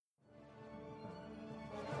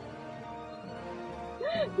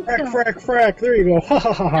Frack. There you go. Ha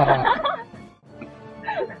ha ha ha.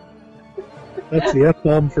 That's the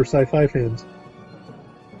F-bomb for sci-fi fans.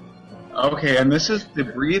 Okay, and this is the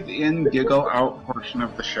breathe in, giggle out portion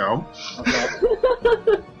of the show.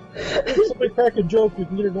 Okay. If somebody crack a joke, you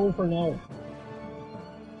can get it going for an hour.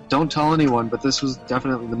 Don't tell anyone, but this was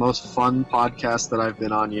definitely the most fun podcast that I've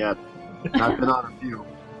been on yet. And I've been on a few.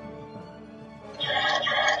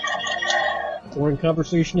 We're in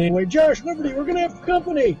conversation anyway. Josh, Liberty, we're going to have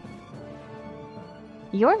company.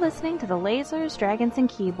 You're listening to the Lasers, Dragons, and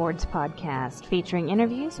Keyboards podcast, featuring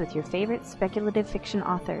interviews with your favorite speculative fiction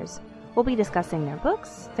authors. We'll be discussing their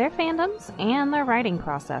books, their fandoms, and their writing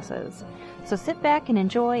processes. So sit back and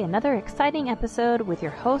enjoy another exciting episode with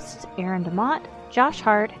your hosts, Aaron DeMott, Josh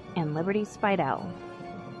Hart, and Liberty Spidell.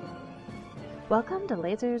 Welcome to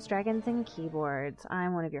Lasers, Dragons, and Keyboards.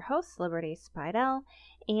 I'm one of your hosts, Liberty Spidell,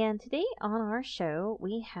 and today on our show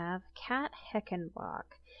we have Kat Heckenbach.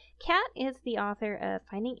 Kat is the author of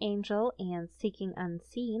Finding Angel and Seeking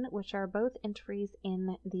Unseen, which are both entries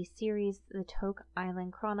in the series The Toke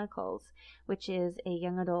Island Chronicles, which is a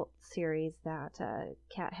young adult series that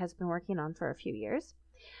Kat has been working on for a few years.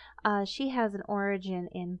 She has an origin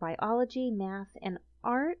in biology, math, and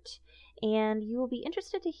art, and you will be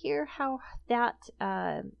interested to hear how that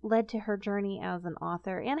led to her journey as an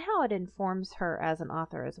author and how it informs her as an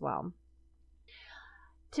author as well.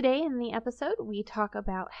 Today in the episode, we talk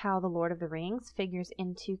about how the Lord of the Rings figures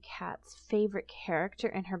into Kat's favorite character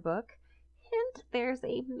in her book. Hint, there's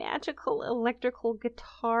a magical electrical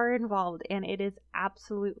guitar involved, and it is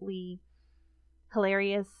absolutely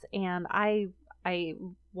hilarious, and I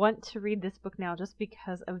want to read this book now just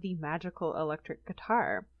because of the magical electric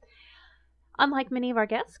guitar. Unlike many of our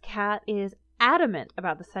guests, Kat is adamant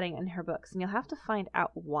about the setting in her books, and you'll have to find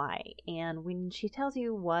out why. And when she tells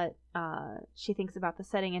you what she thinks about the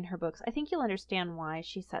setting in her books, I think you'll understand why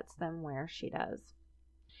she sets them where she does.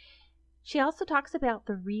 She also talks about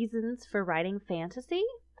the reasons for writing fantasy,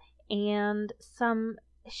 and some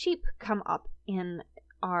sheep come up in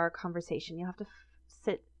our conversation. You'll have to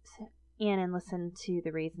sit in and listen to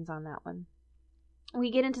the reasons on that one.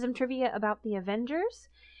 We get into some trivia about the Avengers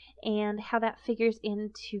and how that figures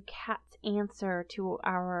into Kat's answer to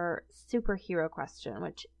our superhero question,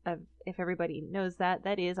 which, if everybody knows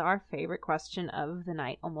that is our favorite question of the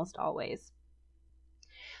night almost always.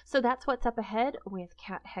 So that's what's up ahead with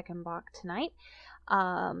Kat Heckenbach tonight.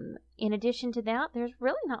 In addition to that, there's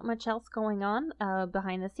really not much else going on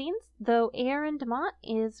behind the scenes, though Aaron DeMott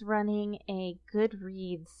is running a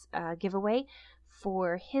Goodreads giveaway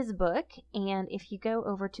for his book, and if you go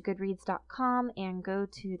over to goodreads.com and go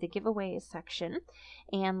to the giveaways section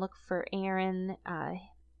and look for Aaron,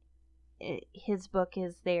 his book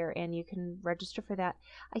is there and you can register for that.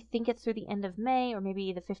 I think it's through the end of May or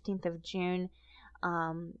maybe the 15th of June,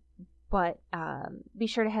 but be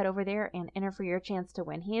sure to head over there and enter for your chance to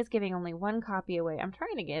win. He is giving only one copy away. I'm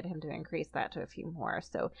trying to get him to increase that to a few more.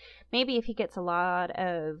 So maybe if he gets a lot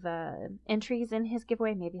of entries in his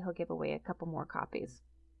giveaway, maybe he'll give away a couple more copies.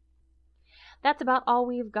 That's about all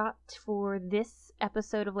we've got for this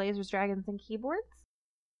episode of Lasers, Dragons, and Keyboards.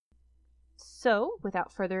 So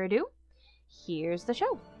without further ado, here's the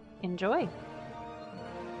show. Enjoy.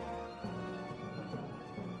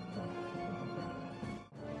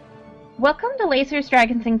 Welcome to Lasers,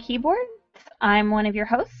 Dragons, and Keyboards. I'm one of your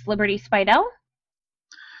hosts, Liberty Spidell.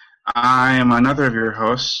 I am another of your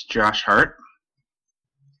hosts, Josh Hart.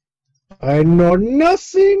 I know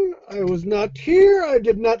nothing. I was not here. I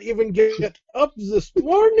did not even get up this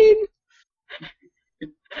morning.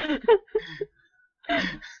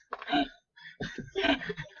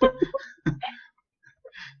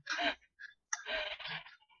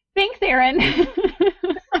 Thanks, Aaron.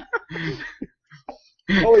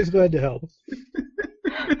 Always glad to help.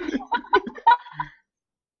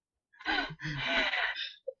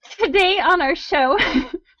 Today on our show,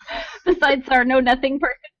 besides our know-nothing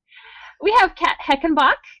person, we have Kat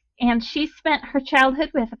Heckenbach, and she spent her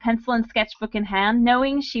childhood with a pencil and sketchbook in hand,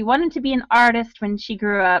 knowing she wanted to be an artist when she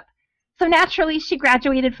grew up. So naturally, she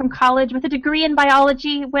graduated from college with a degree in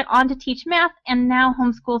biology, went on to teach math, and now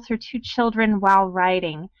homeschools her 2 children while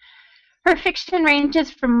writing. Her fiction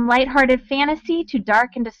ranges from lighthearted fantasy to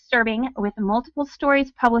dark and disturbing, with multiple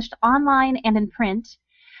stories published online and in print.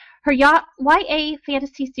 Her YA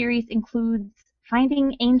fantasy series includes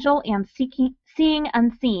Finding Angel and Seeing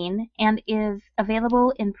Unseen, and is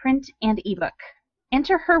available in print and ebook.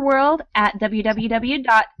 Enter her world at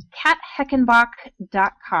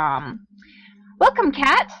www.katheckenbach.com. Welcome,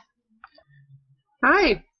 Kat.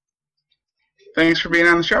 Hi. Thanks for being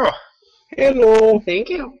on the show. Hello. Thank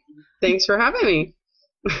you. Thanks for having me.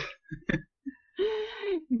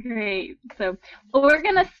 Great. So we're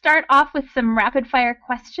going to start off with some rapid fire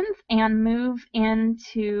questions and move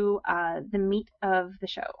into the meat of the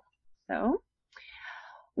show. So,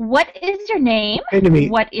 what is your name? Enemy.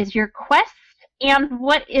 What is your quest? And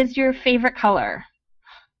what is your favorite color?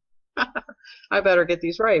 I better get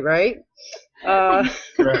these right?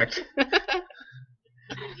 Correct.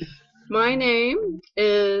 My name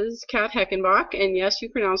is Kat Heckenbach, and yes, you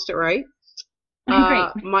pronounced it right.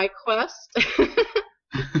 Great.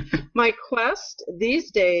 My quest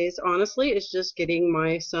these days, honestly, is just getting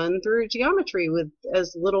my son through geometry with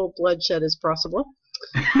as little bloodshed as possible.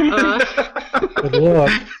 Good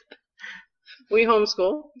luck. We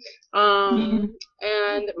homeschool.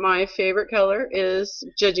 And my favorite color is,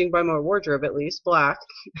 judging by my wardrobe at least, black.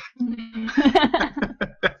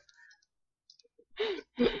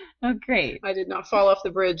 Oh, great. I did not fall off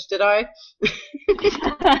the bridge, did I?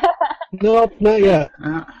 Nope, not yet.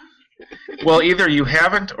 Well, either you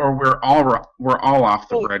haven't, or we're all off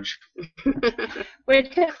the bridge.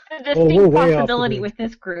 Which is a we're distinct way off the possibility bridge. with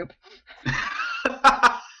this group.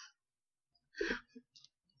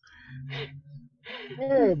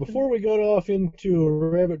 All right, before we go off into a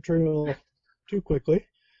rabbit trail too quickly,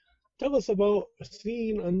 tell us about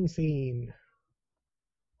Seen Unseen.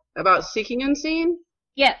 About Seeking Unseen?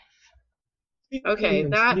 Yes. Okay,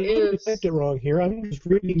 that I is... typed it wrong here. I'm just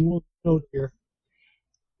reading one note here.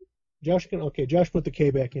 Josh put the K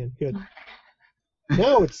back in. Good.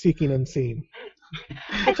 Now it's Seeking Unseen.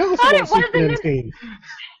 Tell us about Seeking Unseen.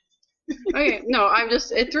 Okay, no,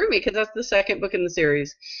 it threw me because that's the second book in the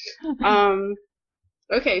series.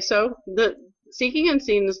 Okay, so the Seeking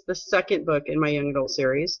Unseen is the second book in my young adult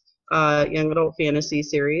series, young adult fantasy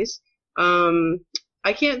series.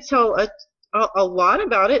 I can't tell a lot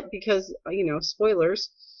about it because, spoilers.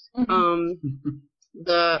 Mm-hmm.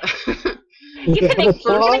 You can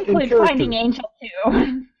include Finding Angel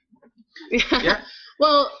too. Yeah.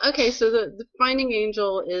 Well, okay, so the Finding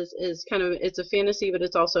Angel is kind of, it's a fantasy, but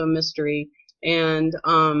it's also a mystery. And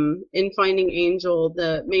in Finding Angel,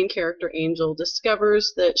 the main character Angel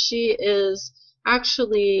discovers that she is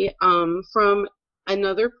actually from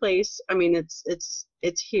another place. I mean, it's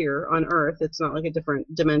here on Earth. It's not like a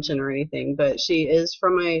different dimension or anything, but she is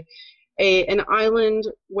from an island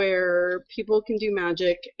where people can do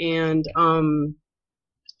magic, and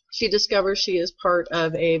she discovers she is part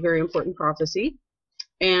of a very important prophecy,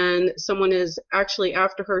 and someone is actually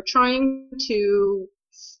after her trying to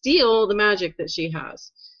steal the magic that she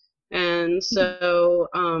has. And so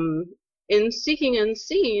in Seeking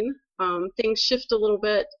Unseen, things shift a little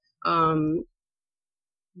bit.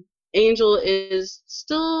 Angel is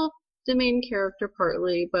still the main character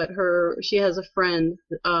partly, but she has a friend,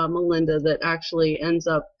 Melinda, that actually ends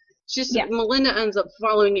up Melinda ends up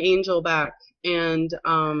following Angel back, and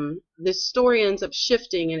this story ends up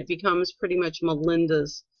shifting, and it becomes pretty much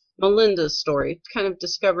Melinda's story, kind of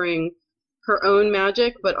discovering her own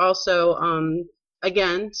magic, but also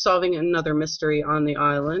again solving another mystery on the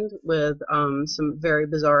island with some very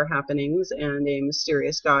bizarre happenings and a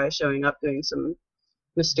mysterious guy showing up doing some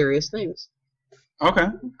mysterious things. Okay.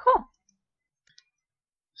 Cool.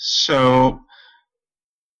 So,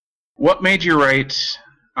 what made you write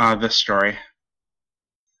this story?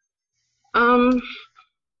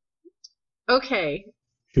 Okay.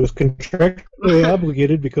 She was contractually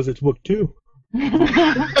obligated because it's book 2.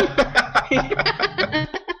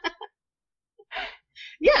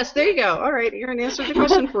 Yes, there you go. All right, you're gonna answer the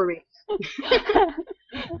question for me.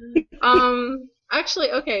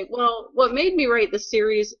 Actually, okay. Well, what made me write the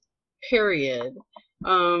series, period.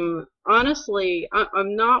 Honestly,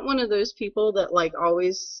 I'm not one of those people that like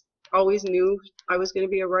always knew I was going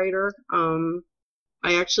to be a writer.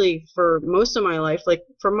 I actually, for most of my life, like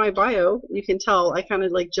from my bio, you can tell I kind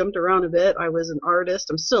of like jumped around a bit. I was an artist.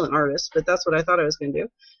 I'm still an artist, but that's what I thought I was going to do.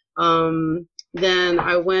 Then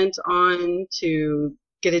I went on to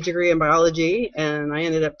get a degree in biology, and I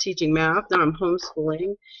ended up teaching math. Now I'm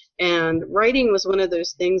homeschooling, and writing was one of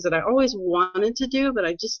those things that I always wanted to do, but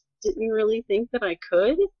I just didn't really think that I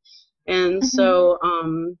could. And so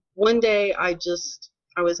one day I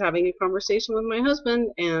was having a conversation with my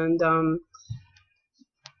husband, and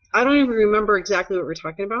I don't even remember exactly what we're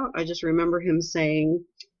talking about. I just remember him saying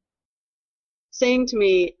to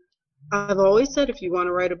me, "I've always said if you want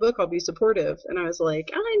to write a book, I'll be supportive." And I was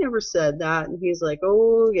like, "I never said that." And he's like,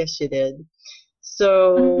 "Oh, yes, you did."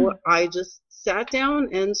 So I just sat down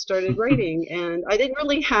and started writing, and I didn't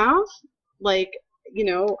really have, like,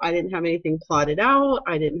 I didn't have anything plotted out.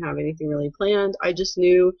 I didn't have anything really planned. I just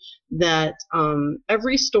knew that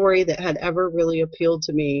every story that had ever really appealed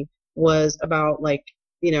to me was about, like,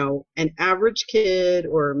 an average kid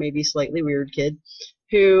or maybe slightly weird kid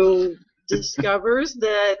who discovers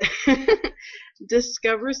that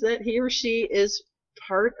he or she is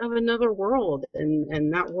part of another world,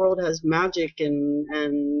 and that world has magic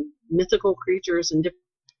and mythical creatures and different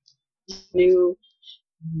new.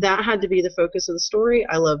 That had to be the focus of the story.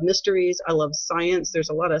 I love mysteries. I love science. There's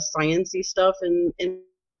a lot of sciencey stuff in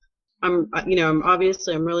I'm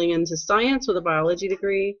really into science with a biology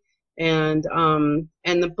degree, and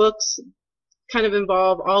the books kind of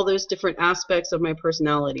involve all those different aspects of my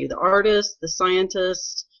personality: the artist, the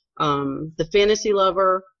scientist, the fantasy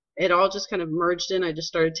lover. It all just kind of merged in. I just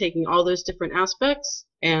started taking all those different aspects,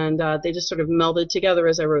 and they just sort of melded together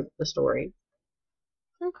as I wrote the story.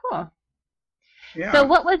 Oh, cool. Yeah. So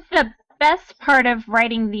what was the best part of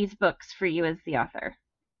writing these books for you as the author?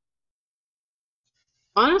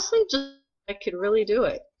 Honestly, just I could really do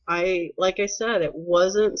it. Like I said, it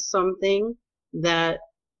wasn't something that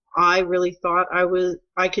I really thought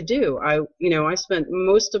I could do. I spent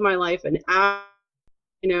most of my life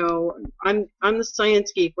I'm the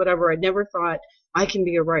science geek, whatever. I never thought I can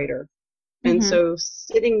be a writer. And so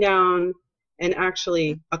sitting down and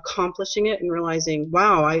actually accomplishing it and realizing,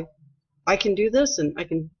 wow, I can do this and I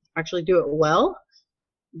can actually do it well.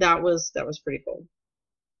 That was pretty cool.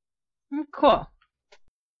 Cool.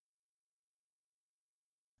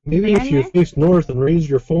 Maybe if you face north and raise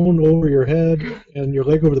your phone over your head and your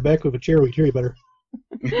leg over the back of a chair, we can hear you better.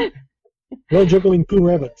 No juggling 2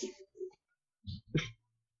 rabbits.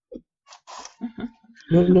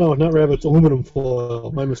 No, not rabbits. Aluminum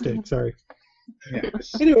foil. My mistake. Sorry.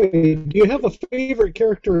 Yes. Anyway, do you have a favorite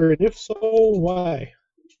character, and if so, why?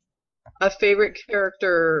 A favorite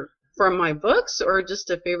character from my books, or just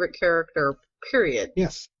a favorite character, period?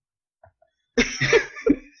 Yes.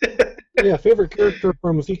 Yeah, favorite character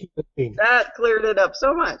from Seeking the Scene. That cleared it up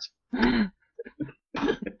so much.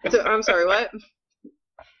 So, I'm sorry, what?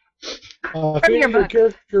 Favorite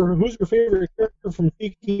character. Who's your favorite character from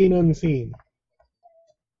Seeking Unseen?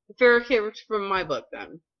 Favorite character from my book,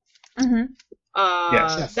 then.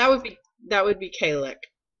 Yes. That would be Kalik.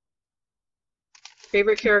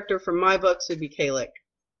 Favorite character from my books would be Kalik.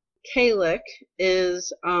 Kalik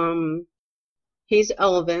is he's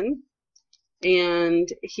elven, and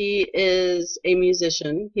he is a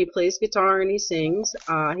musician. He plays guitar and he sings.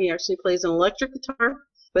 He actually plays an electric guitar,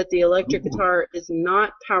 but the electric guitar is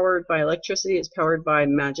not powered by electricity. It's powered by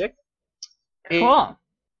magic. Cool.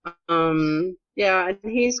 And, yeah, and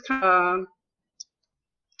he's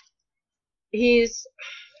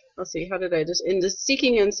let's see, how did I in the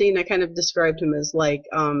Seeking Unseen, I kind of described him as like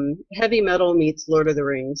heavy metal meets Lord of the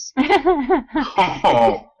Rings.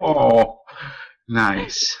 Oh,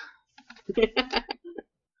 nice. I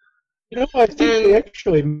think they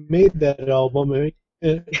actually made that album.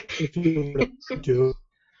 If you were to.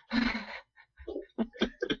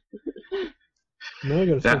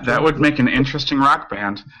 No, That would make an interesting rock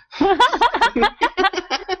band.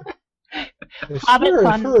 I've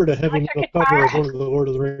heard of having a cover of one of the Lord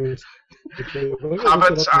of the Rings.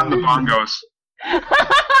 Hobbits on the bongos.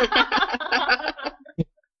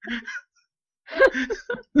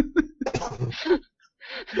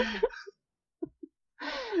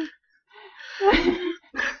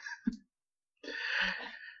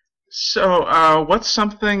 So, what's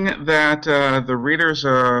something that the readers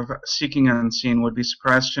of Seeking Unseen would be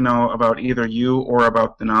surprised to know about either you or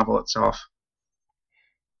about the novel itself?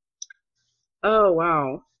 Oh,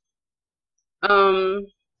 wow.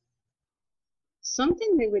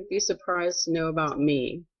 Something they would be surprised to know about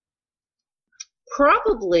me.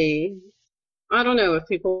 Probably, I don't know if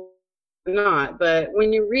people or not, but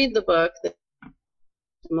when you read the book,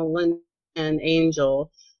 Melinda and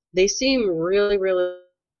Angel, they seem really, really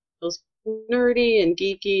nerdy and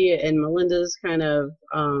geeky, and Melinda's kind of,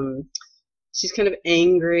 she's kind of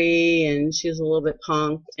angry, and she's a little bit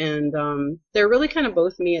punk, and they're really kind of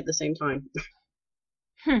both me at the same time.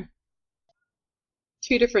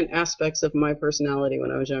 Two different aspects of my personality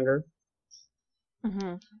when I was younger.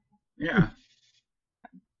 Yeah.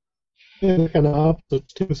 Yeah, kind of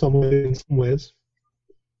opposites too, in some ways.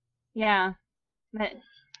 Yeah.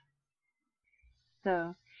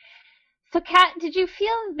 So, Kat, did you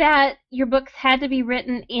feel that your books had to be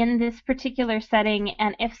written in this particular setting,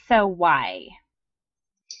 and if so, why?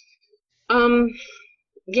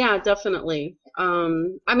 Yeah, definitely. I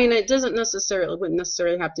mean, it wouldn't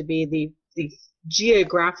necessarily have to be the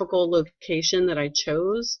geographical location that I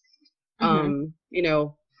chose.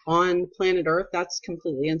 On planet Earth, that's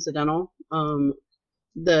completely incidental.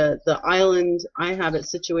 The island, I have it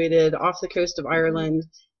situated off the coast of Ireland.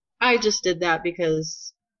 I just did that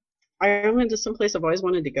because Ireland is someplace I've always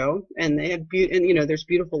wanted to go, and they have there's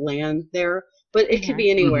beautiful land there, but it could be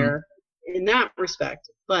anywhere in that respect.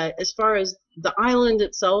 But as far as the island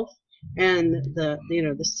itself and the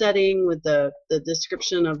setting with the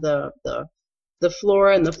description of the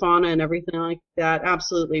flora and the fauna and everything like that,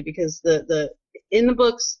 absolutely, because the in the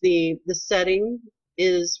books the setting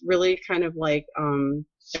is really kind of like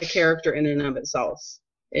a character in and of itself.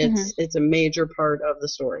 It's a major part of the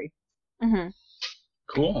story. Mm-hmm.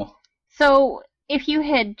 Cool. So, if you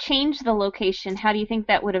had changed the location, how do you think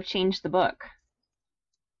that would have changed the book?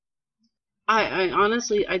 I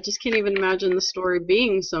honestly, I just can't even imagine the story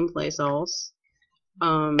being someplace else.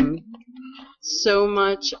 So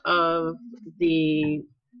much of the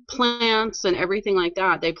plants and everything like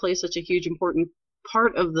that, they play such a huge important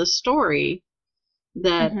part of the story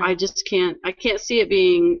that I just can't see it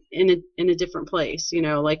being in a different place.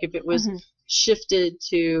 Like if it was shifted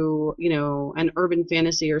to an urban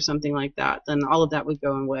fantasy or something like that, then all of that would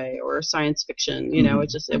go away, or science fiction.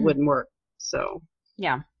 It wouldn't work. So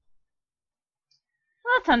yeah,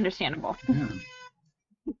 well, that's understandable. Yeah.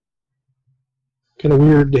 Kind of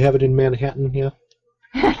weird to have it in Manhattan, yeah.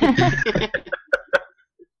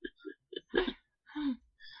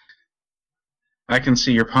 I can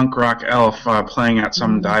see your punk rock elf playing at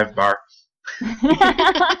some dive bar.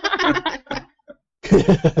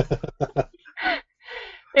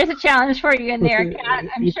 There's a challenge for you in there, Kat.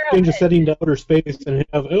 I'm you sure. Change the setting to outer space and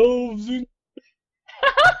have elves in.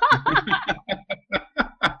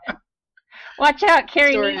 Watch out,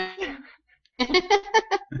 Carrie.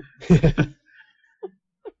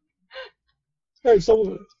 All right,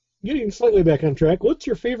 so getting slightly back on track, what's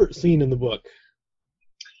your favorite scene in the book?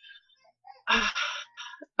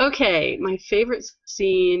 Okay, my favorite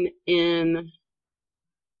scene in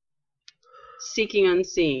Seeking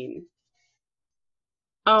Unseen.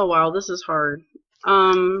 Oh wow, this is hard.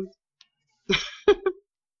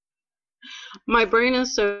 My brain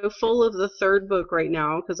is so full of the third book right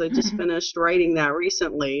now because I just finished writing that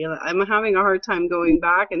recently. I'm having a hard time going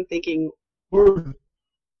back and thinking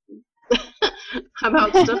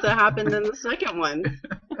about stuff that happened in the second one.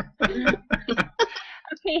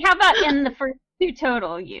 Okay, how about in the first two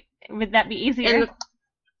total? Would that be easier?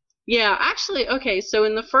 Yeah, actually, okay, so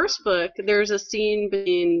in the first book, there's a scene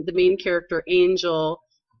between the main character, Angel,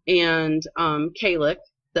 and Kalik,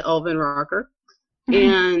 the elven rocker.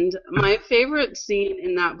 And my favorite scene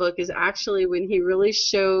in that book is actually when he really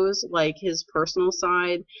shows, like, his personal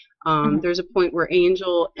side. There's a point where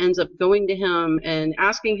Angel ends up going to him and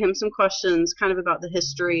asking him some questions kind of about the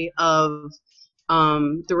history of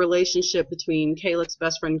the relationship between Kalik's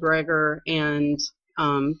best friend Gregor and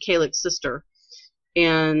Kalik's sister.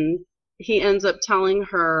 And he ends up telling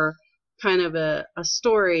her kind of a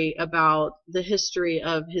story about the history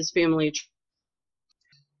of his family.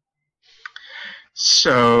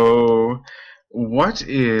 So, what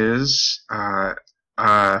is a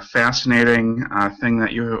fascinating thing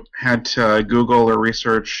that you had to Google or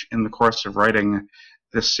research in the course of writing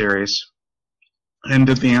this series? And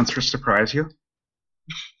did the answer surprise you?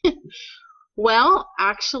 Well,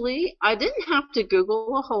 actually, I didn't have to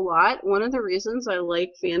Google a whole lot. One of the reasons I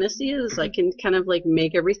like fantasy is I can kind of like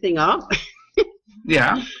make everything up.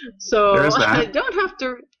 Yeah. So there's that. I don't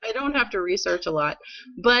have to research a lot.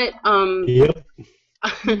 But Yep.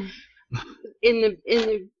 in the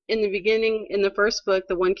beginning, in the first book,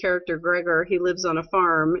 the one character, Gregor, he lives on a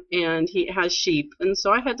farm and he has sheep, and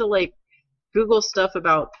so I had to like Google stuff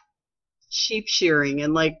about sheep shearing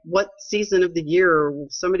and like what season of the year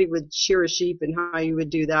somebody would shear a sheep and how you would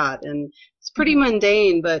do that. And it's pretty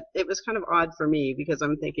mundane, but it was kind of odd for me because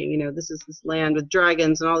I'm thinking, this is this land with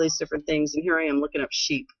dragons and all these different things, and here I am looking up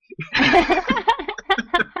sheep. Hey,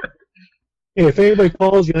 if anybody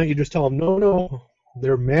calls you, you just tell them, no,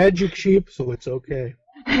 they're magic sheep, so it's okay.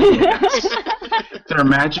 They're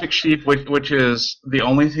magic sheep, which is the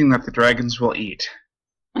only thing that the dragons will eat.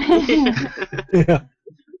 Yeah.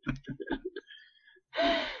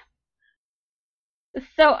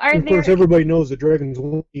 So are Of course, everybody knows the dragons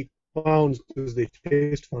won't eat clowns because they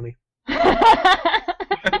taste funny.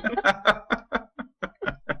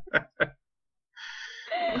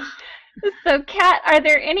 So, Kat, are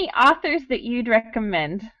there any authors that you'd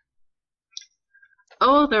recommend?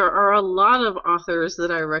 Oh, there are a lot of authors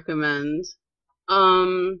that I recommend.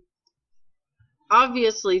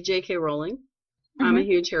 Obviously, J.K. Rowling. I'm a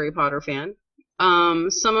huge Harry Potter fan.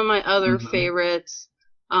 Some of my other favorites,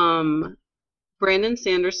 Brandon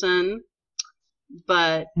Sanderson,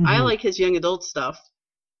 but I like his young adult stuff.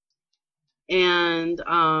 And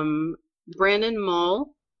Brandon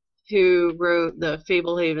Mull, who wrote the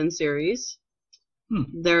Fablehaven series.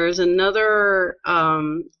 There's another,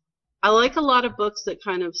 I like a lot of books that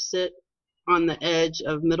kind of sit on the edge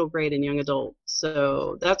of middle grade and young adult.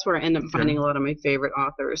 So that's where I end up finding a lot of my favorite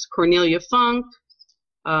authors. Cornelia Funk.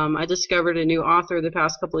 I discovered a new author the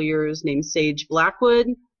past couple of years named Sage Blackwood.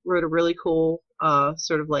 Wrote a really cool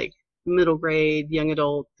sort of like middle grade, young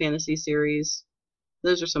adult fantasy series.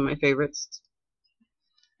 Those are some of my favorites.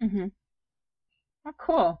 Mm-hmm. Oh,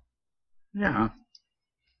 cool. Yeah.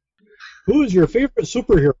 Who is your favorite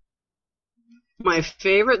superhero? My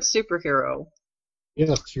favorite superhero.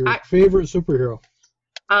 Yes, your favorite superhero.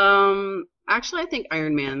 Actually, I think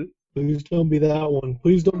Iron Man. Please don't be that one.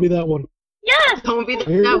 Please don't be that one. Yes! Don't be that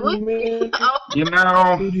Iron one. Man. Oh. You know,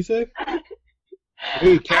 What did you say?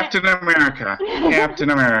 hey, Captain America. Captain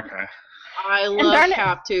America. I love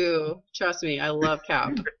Cap too. Trust me, I love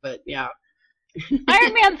Cap. But yeah,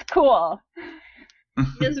 Iron Man's cool.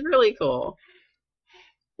 it's really cool.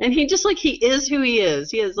 And he just he is who he is.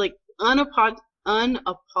 He is like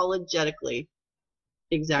unapologetically.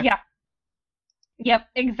 Exactly. Yeah. Yep,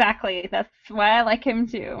 exactly. That's why I like him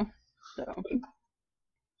too. So.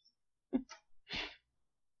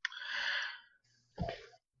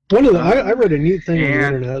 I read a neat thing on the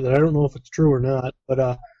internet that I don't know if it's true or not,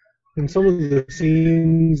 but in some of the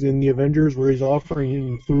scenes in the Avengers where he's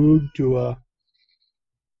offering food to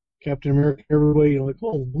Captain America, everybody, like,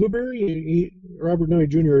 oh, Blueberry, Robert Downey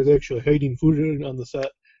Jr. is actually hiding food on the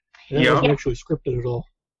set. And that wasn't actually scripted at all.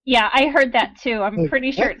 Yeah, I heard that too. I'm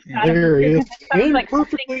pretty sure it's not. There he is. And like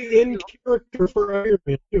perfectly in character for Iron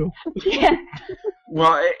Man, too. Yeah.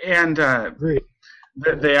 Well, and Great.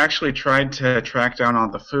 They actually tried to track down all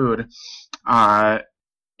the food,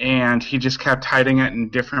 and he just kept hiding it in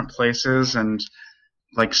different places and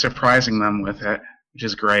like surprising them with it, which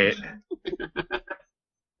is great.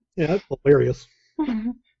 Yeah, that's hilarious.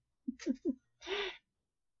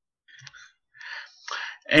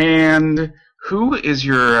 And who is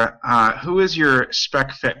your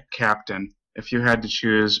spec fit captain if you had to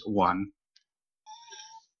choose one?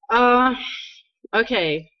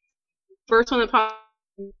 Okay. First one that popped,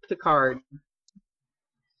 Picard.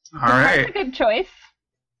 All right. That's a good choice.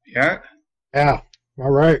 Yeah. Yeah.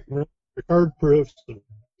 All right. Picard proofs.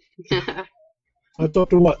 That's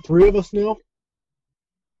up to what? 3 of us now?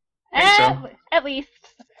 So. At least.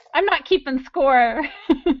 I'm not keeping score.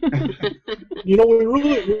 You know,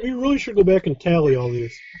 we really should go back and tally all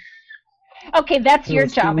these. Okay, that's your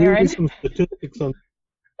job, Aaron. Some statistics on.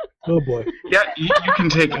 Oh boy. Yeah, you can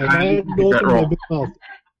take I that role.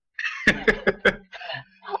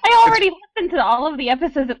 I already listened to all of the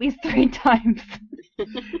episodes at least 3 times.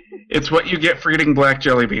 It's what you get for eating black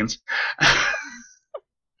jelly beans.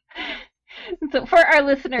 So for our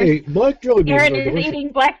listeners, hey, black jelly beans Aaron's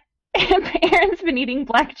been eating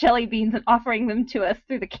black jelly beans and offering them to us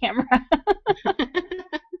through the camera.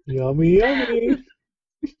 Yummy, yummy.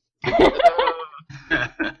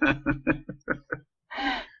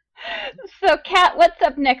 So, Kat, what's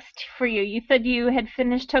up next for you? You said you had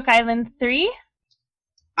finished Hook Island 3?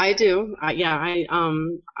 I do. I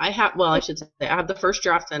have. Well, I should say I have the first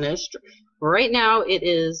draft finished. Right now, it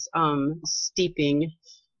is steeping.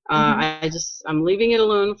 I'm leaving it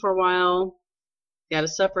alone for a while. Got to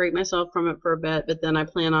separate myself from it for a bit, but then I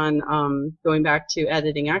plan on going back to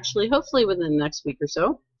editing. Actually, hopefully within the next week or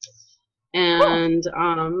so. And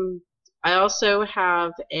I also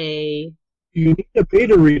have a. You need a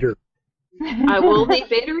beta reader. I will need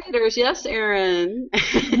beta readers. Yes, Aaron.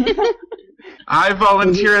 I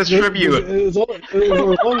volunteer as tribute. As our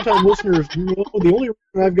long-time listeners know, the only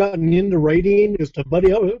reason I've gotten into writing is to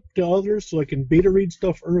buddy up to others so I can beta read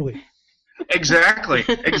stuff early. Exactly.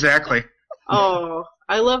 Oh,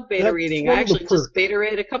 I love beta That's reading. one I of the actually just perks. beta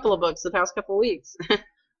read a couple of books the past couple of weeks.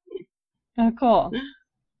 Oh, cool.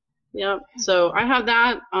 Yep. So I have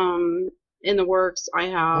that in the works. I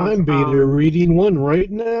have. I'm beta reading one right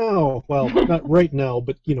now. Well, not right now,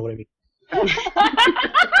 but you know what I mean.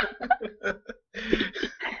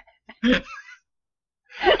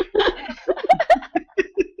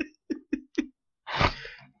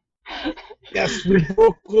 Yes, we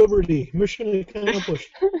broke Liberty. Mission accomplished.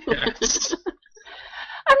 Yes.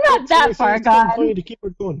 I'm not that far gone. Funny to keep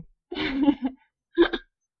it going.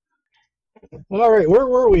 All right, where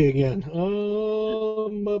were we again?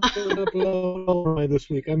 This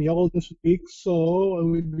week. I'm yellow this week, so I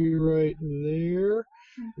would be right there.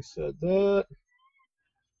 We said that.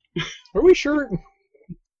 Are we sure?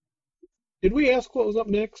 Did we ask what was up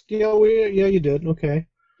next? Yeah, you did. Okay.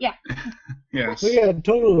 Yeah. Yes. Yeah,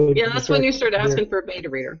 totally. Yeah, that's when you start asking for a beta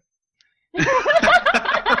reader.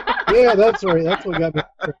 Yeah, that's right. That's what got me.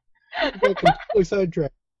 I got completely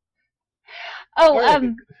sidetracked. Oh, All right.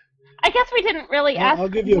 I guess we didn't really ask. I'll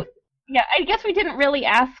give you. Yeah, I guess we didn't really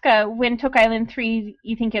ask when Took Island 3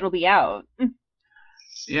 you think it'll be out.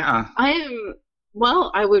 Yeah.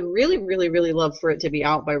 Well, I would really, really, really love for it to be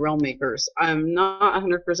out by Realm Makers. I'm not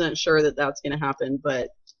 100% sure that that's going to happen, but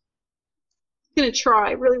I'm going to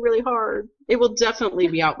try really, really hard. It will definitely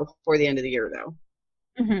be out before the end of the year, though.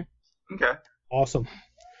 Mm-hmm. Okay. Awesome.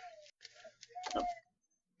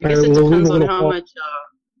 I guess it depends on how much...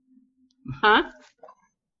 Huh?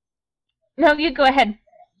 No, you go ahead.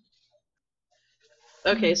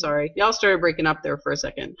 Okay, sorry. Y'all started breaking up there for a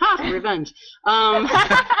second. Ha! Revenge.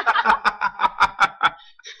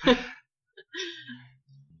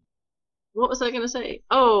 What was I going to say?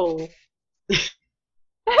 Oh.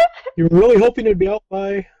 You were really hoping it'd be out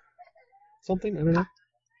by something? I don't know.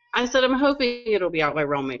 I said I'm hoping it'll be out by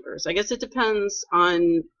Realm Makers. I guess it depends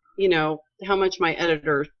on, how much my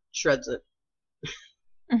editor shreds it.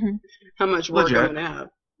 Mm-hmm. How much work I'm going to have.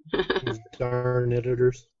 These darn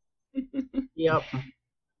editors. Yep.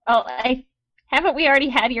 Oh, haven't we already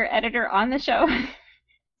had your editor on the show?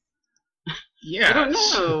 Yes. I don't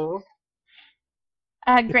know.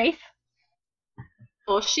 Grace?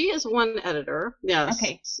 Well, she is one editor. Yes.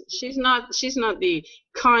 Okay. She's not the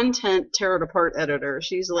content tear it apart editor.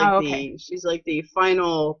 She's like the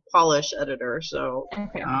final polish editor. So.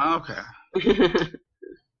 Okay. Okay.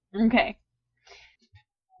 Okay.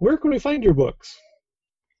 Where can we find your books?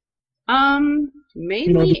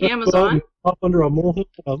 Mainly Amazon. Up under a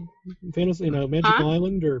molehill, fantasy, magical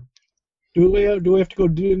island, or do we have to go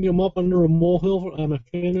dig them up under a molehill on a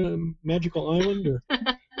magical island, or?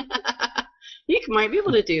 You might be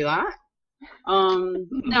able to do that.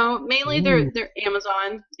 No, mainly they're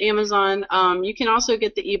Amazon. Amazon. You can also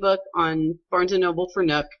get the ebook on Barnes & Noble for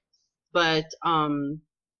Nook, but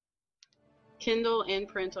Kindle and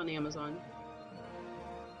print on Amazon.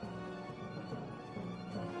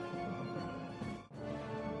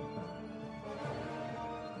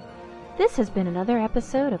 This has been another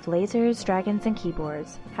episode of Lasers, Dragons, and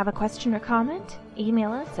Keyboards. Have a question or comment?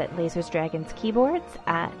 Email us at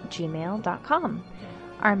lasersdragonskeyboards@gmail.com.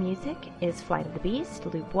 Our music is Flight of the Beast,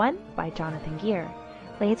 Loop 1 by Jonathan Gear.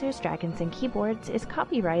 Lasers, Dragons, and Keyboards is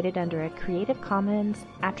copyrighted under a Creative Commons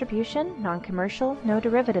Attribution, Non-Commercial, No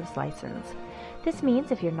Derivatives license. This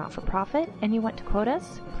means if you're not for profit and you want to quote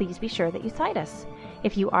us, please be sure that you cite us.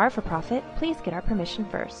 If you are for profit, please get our permission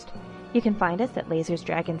first. You can find us at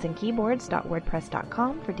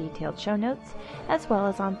lasersdragonsandkeyboards.wordpress.com for detailed show notes, as well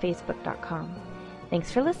as on facebook.com.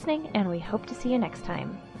 Thanks for listening, and we hope to see you next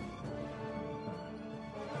time.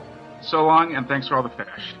 So long, and thanks for all the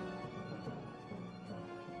fish.